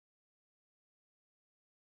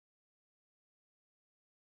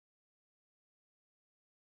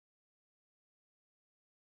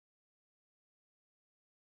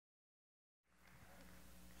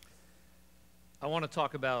I want to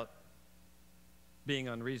talk about being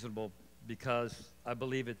unreasonable because I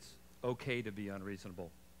believe it's okay to be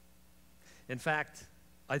unreasonable. In fact,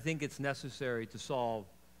 I think it's necessary to solve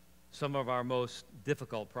some of our most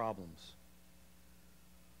difficult problems.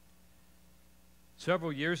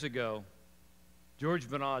 Several years ago, George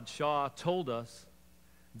Bernard Shaw told us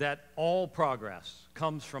that all progress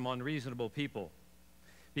comes from unreasonable people,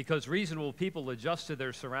 because reasonable people adjust to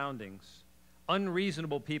their surroundings.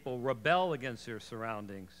 Unreasonable people rebel against their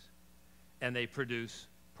surroundings, and they produce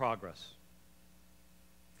progress.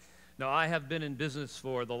 Now, I have been in business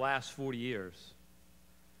for the last 40 years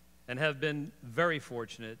and have been very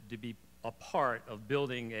fortunate to be a part of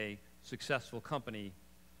building a successful company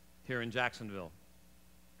here in Jacksonville.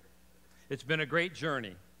 It's been a great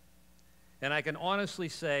journey, and I can honestly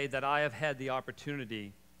say that I have had the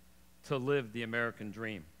opportunity to live the American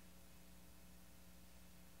dream.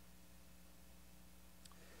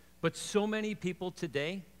 But so many people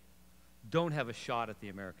today don't have a shot at the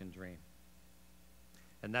American dream,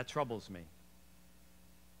 and that troubles me.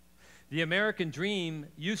 The American dream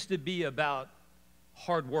used to be about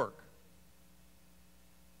hard work.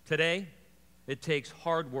 Today, it takes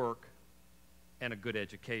hard work and a good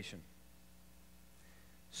education.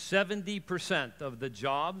 70% of the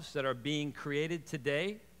jobs that are being created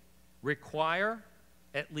today require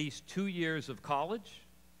at least 2 years of college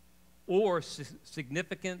or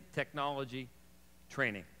significant technology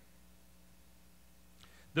training.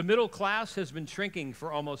 The middle class has been shrinking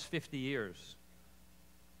for almost 50 years.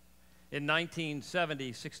 In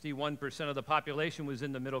 1970, 61% of the population was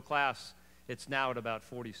in the middle class. It's now at about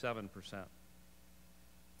 47%.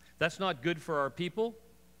 That's not good for our people,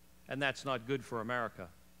 and that's not good for America.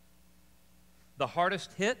 The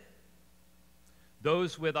hardest hit,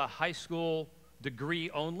 those with a high school degree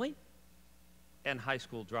only, and high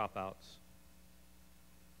school dropouts.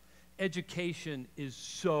 Education is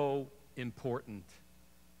so important.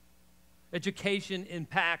 Education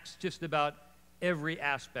impacts just about every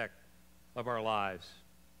aspect of our lives.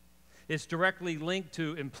 It's directly linked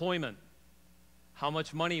to employment, how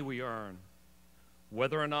much money we earn,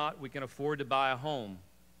 whether or not we can afford to buy a home,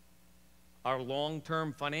 our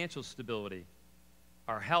long-term financial stability,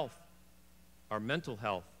 our health, our mental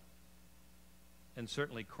health, and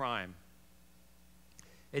certainly crime.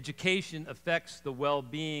 Education affects the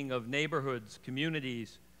well-being of neighborhoods,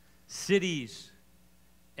 communities, cities,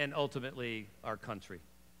 and ultimately our country.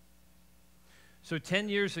 So 10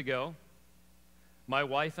 years ago, my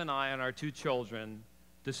wife and I and our 2 children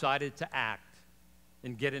decided to act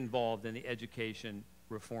and get involved in the education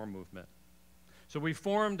reform movement. So we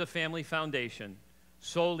formed a family foundation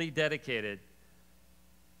solely dedicated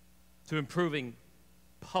to improving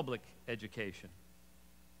public education.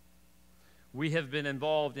 We have been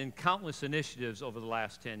involved in countless initiatives over the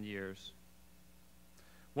last 10 years.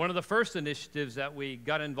 One of the first initiatives that we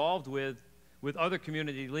got involved with other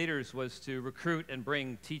community leaders was to recruit and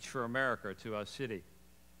bring Teach for America to our city.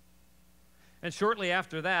 And shortly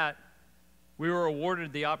after that, we were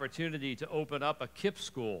awarded the opportunity to open up a KIPP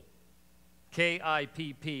school,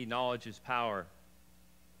 KIPP, Knowledge is Power.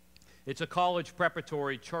 It's a college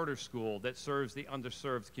preparatory charter school that serves the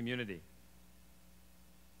underserved community.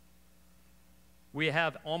 We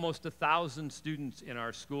have almost 1,000 students in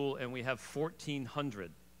our school, and we have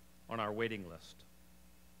 1,400 on our waiting list.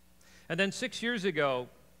 And then 6 years ago,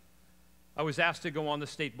 I was asked to go on the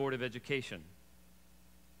State Board of Education.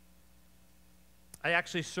 I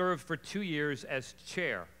actually served for 2 years as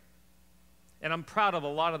chair, and I'm proud of a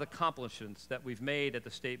lot of the accomplishments that we've made at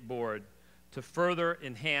the State Board to further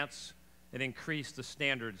enhance and increase the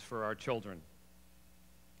standards for our children.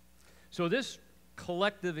 So this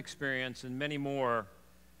collective experience and many more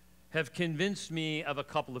have convinced me of a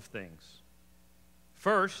couple of things.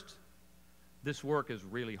 First, this work is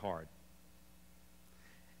really hard.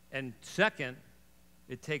 And second,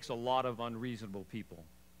 it takes a lot of unreasonable people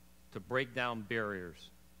to break down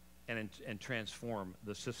barriers and transform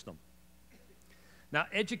the system. Now,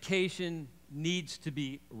 education needs to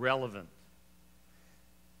be relevant.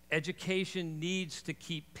 Education needs to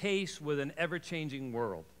keep pace with an ever-changing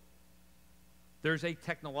world. There's a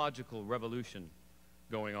technological revolution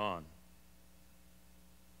going on.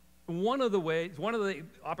 One of the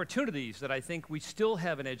opportunities that I think we still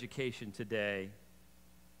have in education today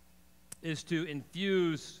is to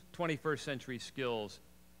infuse 21st century skills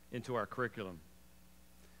into our curriculum.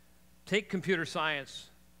 Take computer science,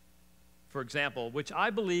 for example, which I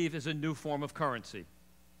believe is a new form of currency.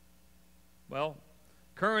 Well,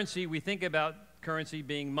 currency, we think about currency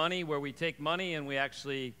being money, where we take money and we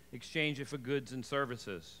actually exchange it for goods and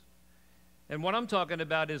services. And what I'm talking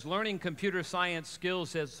about is learning computer science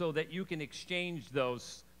skills so that you can exchange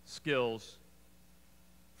those skills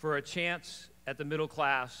for a chance at the middle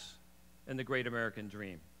class and the great American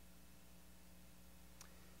dream.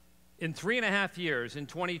 In 3.5 years, in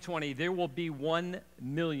 2020, there will be 1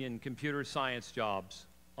 million computer science jobs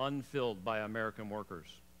unfilled by American workers.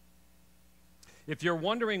 If you're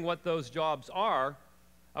wondering what those jobs are,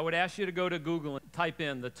 I would ask you to go to Google and type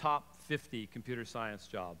in the top 50 computer science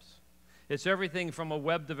jobs. It's everything from a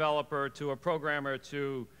web developer to a programmer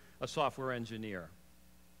to a software engineer.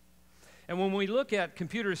 And when we look at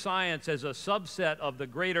computer science as a subset of the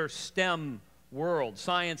greater STEM world,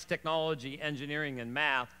 science, technology, engineering, and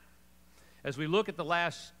math, as we look at the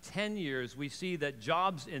last 10 years, we see that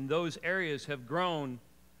jobs in those areas have grown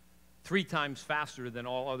 3 times faster than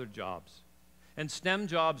all other jobs. And STEM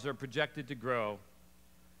jobs are projected to grow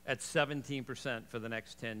at 17% for the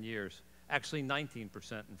next 10 years, actually 19%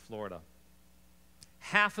 in Florida.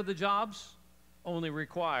 Half of the jobs only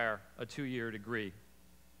require a 2-year degree.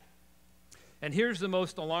 And here's the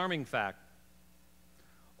most alarming fact.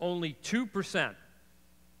 Only 2%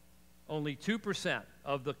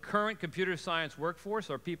 of the current computer science workforce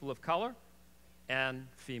are people of color and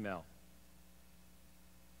female.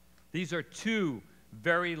 These are 2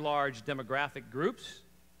 very large demographic groups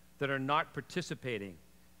that are not participating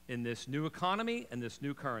in this new economy and this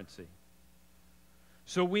new currency.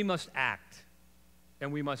 So we must act,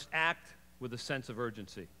 and we must act with a sense of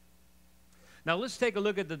urgency. Now let's take a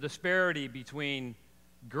look at the disparity between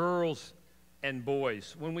girls and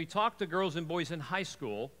boys. When we talk to girls and boys in high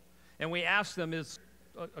school, and we ask them, is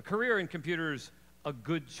a career in computers a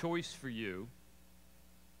good choice for you?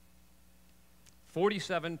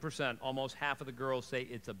 47%, almost half of the girls, say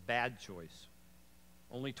it's a bad choice.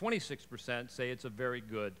 Only 26% say it's a very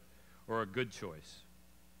good or a good choice.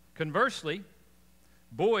 Conversely,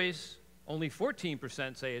 boys, only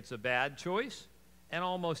 14% say it's a bad choice, and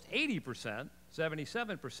almost 80%,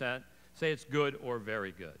 77%, say it's good or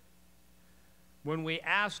very good. When we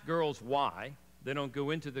ask girls why, they don't go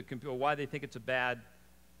into the computer, why they think it's a bad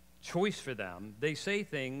choice for them, they say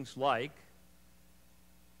things like,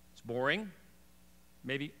 it's boring,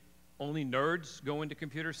 maybe only nerds go into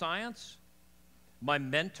computer science, my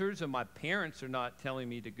mentors and my parents are not telling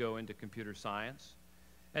me to go into computer science,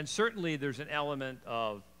 and certainly there's an element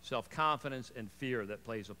of self-confidence and fear that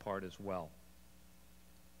plays a part as well.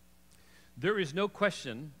 There is no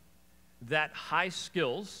question that high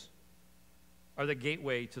skills are the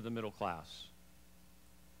gateway to the middle class.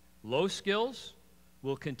 Low skills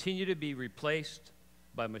will continue to be replaced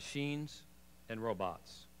by machines and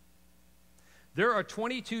robots. There are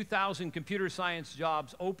 22,000 computer science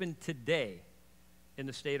jobs open today in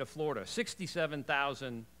the state of Florida,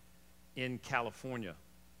 67,000 in California.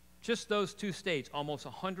 Just those 2 states, almost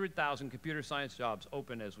 100,000 computer science jobs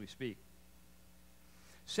open as we speak.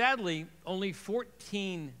 Sadly, only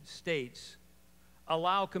 14 states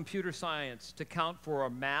allow computer science to count for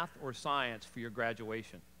a math or science for your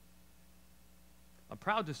graduation. I'm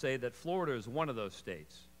proud to say that Florida is one of those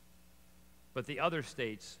states, but the other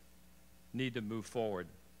states need to move forward.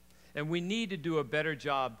 And we need to do a better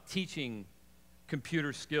job teaching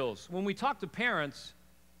computer skills. When we talk to parents,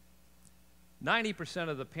 90%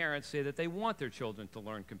 of the parents say that they want their children to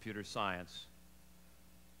learn computer science.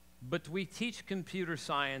 But we teach computer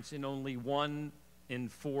science in only 1 in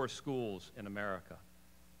 4 schools in America.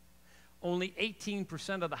 Only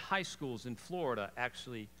 18% of the high schools in Florida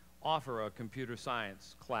actually offer a computer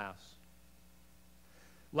science class.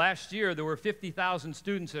 Last year, there were 50,000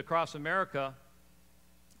 students across America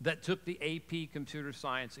that took the AP Computer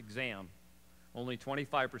Science exam. Only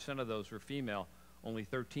 25% of those were female. Only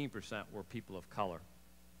 13% were people of color.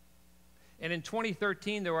 And in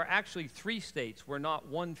 2013, there were actually 3 states where not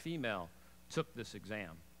 1 female took this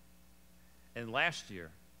exam. And last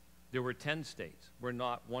year, there were 10 states where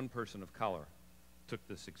not 1 person of color took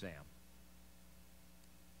this exam.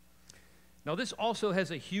 Now, this also has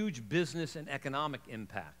a huge business and economic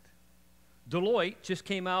impact. Deloitte just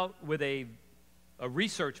came out with a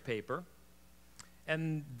research paper,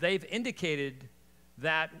 and they've indicated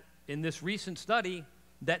that in this recent study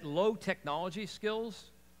that low technology skills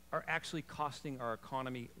are actually costing our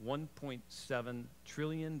economy $1.7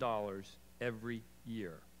 trillion every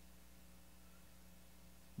year.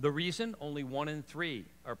 The reason? Only 1 in 3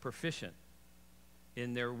 are proficient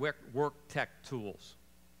in their work tech tools.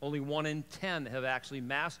 Only 1 in 10 have actually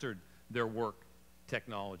mastered their work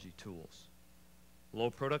technology tools. Low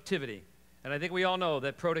productivity. And I think we all know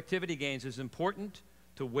that productivity gains is important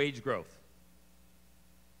to wage growth.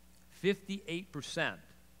 58%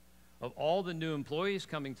 of all the new employees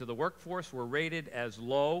coming to the workforce were rated as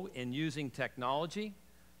low in using technology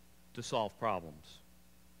to solve problems.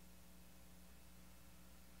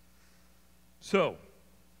 So,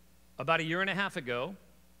 about a year and a half ago,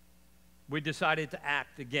 we decided to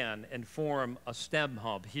act again and form a STEM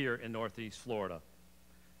hub here in Northeast Florida.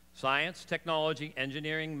 Science, technology,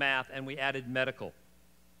 engineering, math, and we added medical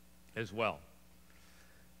as well.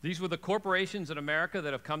 These were the corporations in America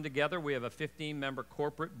that have come together. We have a 15-member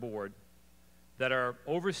corporate board that are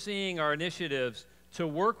overseeing our initiatives to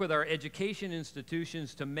work with our education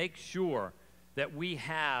institutions to make sure that we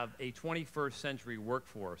have a 21st century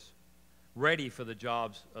workforce ready for the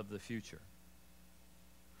jobs of the future.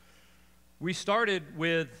 We started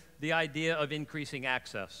with the idea of increasing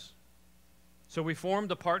access. So we formed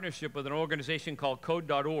a partnership with an organization called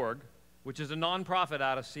Code.org, which is a nonprofit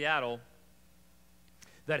out of Seattle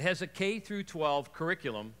that has a K-12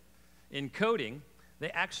 curriculum in coding.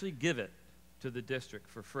 They actually give it to the district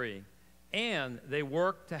for free. And they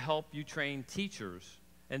work to help you train teachers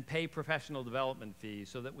and pay professional development fees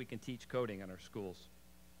so that we can teach coding in our schools.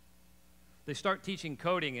 They start teaching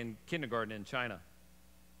coding in kindergarten in China.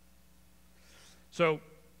 So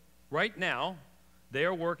right now, they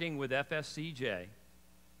are working with FSCJ,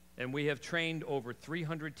 and we have trained over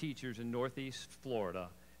 300 teachers in Northeast Florida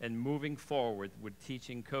and moving forward with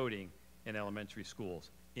teaching coding in elementary schools,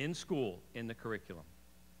 in school, in the curriculum.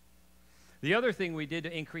 The other thing we did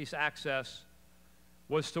to increase access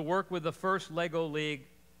was to work with the first Lego League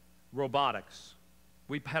robotics.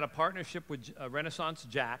 We had a partnership with Renaissance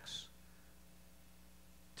Jacks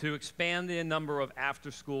to expand the number of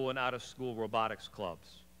after-school and out-of-school robotics clubs.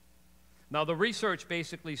 Now, the research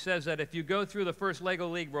basically says that if you go through the first Lego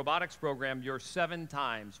League robotics program, you're 7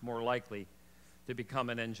 times more likely to become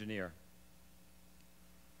an engineer.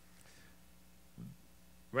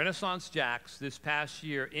 Renaissance Jacks this past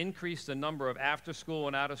year increased the number of after-school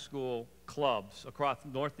and out-of-school clubs across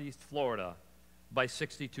Northeast Florida by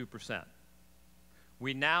 62%.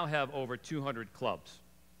 We now have over 200 clubs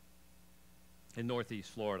in Northeast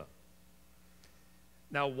Florida.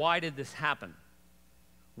 Now, why did this happen?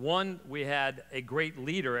 One, we had a great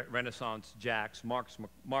leader at Renaissance Jacks, Mark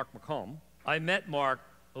McComb. I met Mark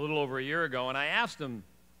a little over a year ago, and I asked him,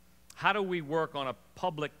 how do we work on a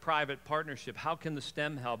public-private partnership? How can the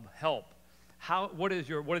STEM Hub help? What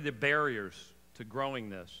are the barriers to growing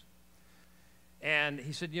this? And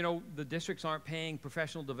he said, you know, the districts aren't paying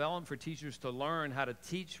professional development for teachers to learn how to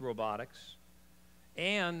teach robotics,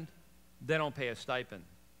 and they don't pay a stipend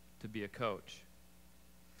to be a coach.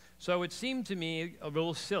 So it seemed to me a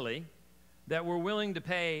little silly that we're willing to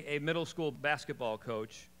pay a middle school basketball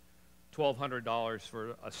coach $1,200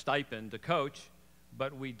 for a stipend to coach,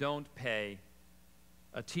 but we don't pay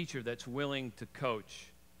a teacher that's willing to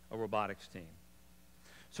coach a robotics team.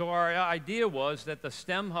 So our idea was that the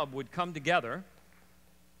STEM Hub would come together.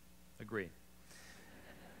 Agree.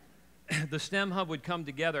 The STEM Hub would come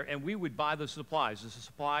together and we would buy the supplies. The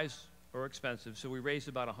supplies are expensive, so we raised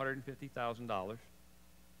about $150,000.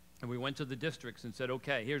 And we went to the districts and said,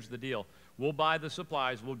 okay, here's the deal. We'll buy the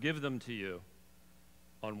supplies, we'll give them to you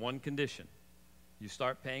on one condition. You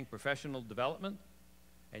start paying professional development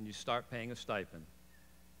and you start paying a stipend.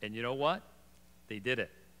 And you know what? They did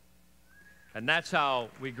it. And that's how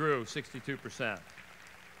we grew 62%.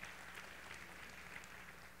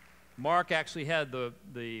 Mark actually had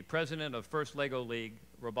the president of First Lego League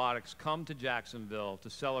Robotics come to Jacksonville to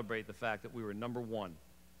celebrate the fact that we were #1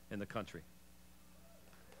 in the country.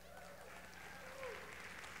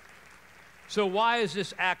 So why is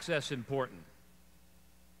this access important?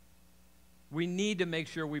 We need to make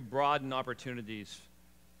sure we broaden opportunities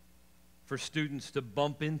for students to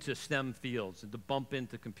bump into STEM fields and to bump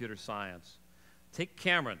into computer science. Take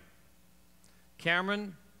Cameron.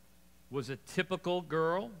 Cameron was a typical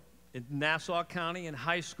girl in Nassau County in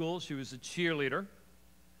high school. She was a cheerleader.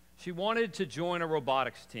 She wanted to join a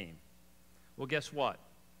robotics team. Well, guess what?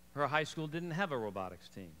 Her high school didn't have a robotics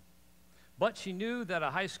team. But she knew that a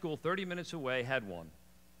high school 30 minutes away had one.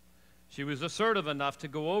 She was assertive enough to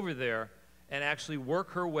go over there and actually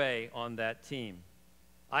work her way on that team.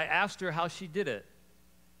 I asked her how she did it.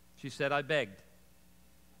 She said, I begged.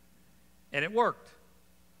 And it worked.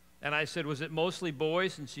 And I said, was it mostly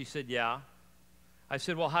boys? And she said, yeah. I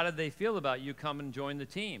said, well, how did they feel about you come and join the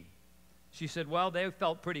team? She said, well, they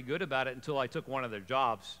felt pretty good about it until I took one of their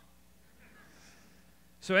jobs.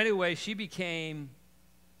 So anyway, she became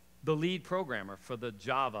the lead programmer for the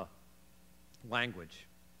Java language.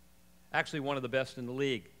 Actually, one of the best in the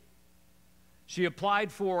league. She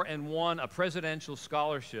applied for and won a presidential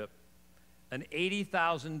scholarship, an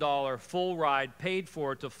 $80,000 full ride paid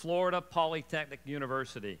for to Florida Polytechnic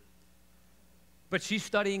University But she's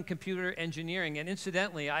studying computer engineering, and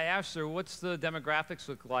incidentally, I asked her, what's the demographics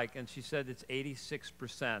look like? And she said it's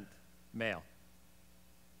 86% male.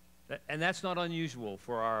 And that's not unusual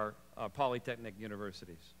for our polytechnic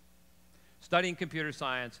universities. Studying computer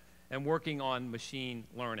science and working on machine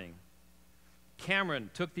learning. Cameron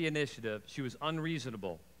took the initiative. She was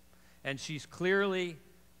unreasonable, and she's clearly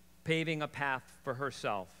paving a path for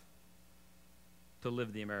herself to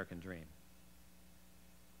live the American dream.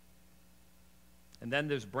 And then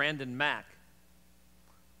there's Brandon Mack.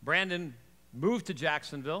 Brandon moved to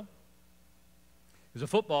Jacksonville. He was a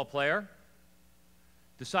football player.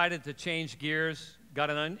 Decided to change gears,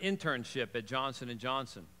 got an internship at Johnson &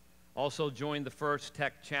 Johnson. Also joined the first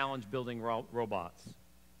tech challenge building robots.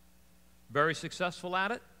 Very successful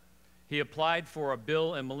at it. He applied for a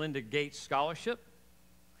Bill and Melinda Gates scholarship.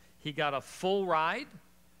 He got a full ride.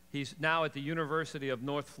 He's now at the University of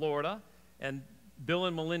North Florida, and Bill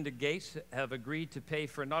and Melinda Gates have agreed to pay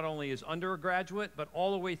for not only his undergraduate, but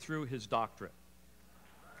all the way through his doctorate.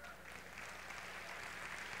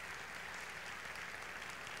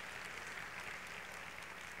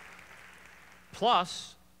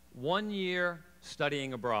 Plus 1 year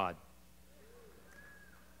studying abroad.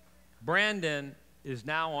 Brandon is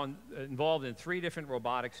now involved in 3 different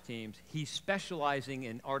robotics teams. He's specializing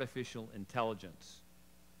in artificial intelligence.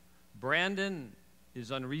 Brandon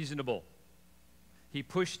is unreasonable. He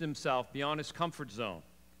pushed himself beyond his comfort zone,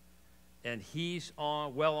 and he's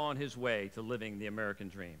well on his way to living the American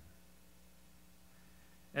dream.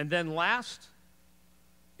 And then last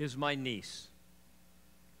is my niece,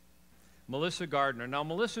 Melissa Gardner. Now,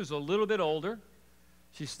 Melissa's a little bit older.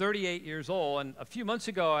 She's 38 years old, and a few months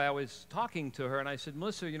ago I was talking to her, and I said,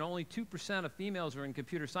 Melissa, you know, only 2% of females are in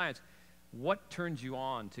computer science. What turns you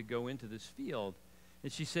on to go into this field?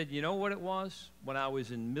 And she said, you know what it was? When I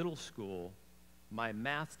was in middle school, my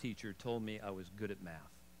math teacher told me I was good at math.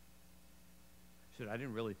 She said, I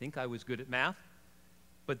didn't really think I was good at math,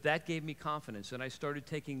 but that gave me confidence, and I started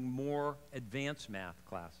taking more advanced math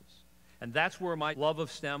classes. And that's where my love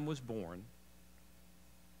of STEM was born.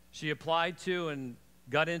 She applied to and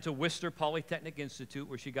got into Worcester Polytechnic Institute,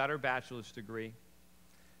 where she got her bachelor's degree.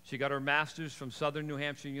 She got her master's from Southern New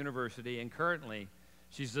Hampshire University, and currently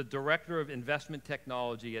she's the director of investment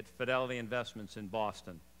technology at Fidelity Investments in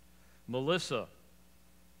Boston. Melissa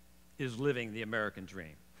is living the American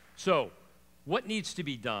dream. So, what needs to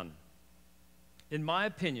be done? In my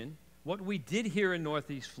opinion, what we did here in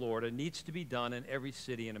Northeast Florida needs to be done in every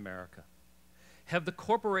city in America. Have the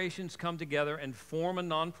corporations come together and form a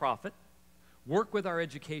nonprofit, work with our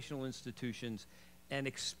educational institutions, and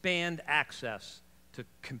expand access to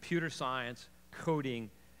computer science, coding,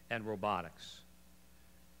 and robotics.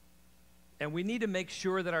 And we need to make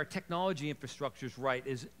sure that our technology infrastructure is right,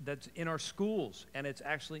 that's in our schools, and it's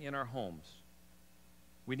actually in our homes.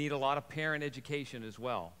 We need a lot of parent education as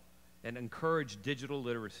well, and encourage digital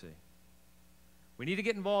literacy. We need to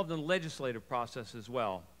get involved in the legislative process as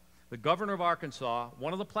well. The governor of Arkansas,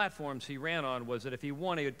 one of the platforms he ran on was that if he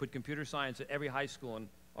won, he would put computer science at every high school in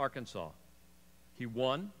Arkansas. He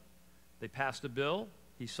won. They passed a bill.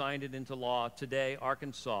 He signed it into law. Today,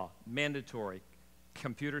 Arkansas, mandatory.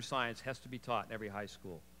 Computer science has to be taught in every high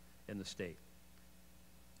school in the state.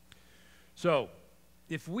 So,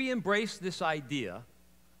 if we embrace this idea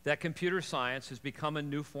that computer science has become a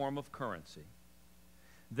new form of currency,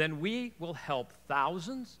 then we will help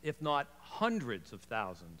thousands, if not hundreds of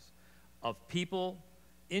thousands, of people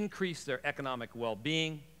increase their economic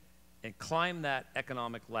well-being and climb that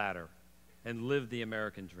economic ladder and live the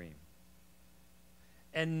American dream.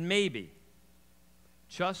 And maybe,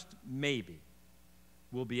 just maybe,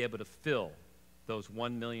 we'll be able to fill those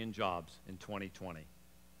 1 million jobs in 2020.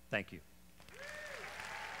 Thank you.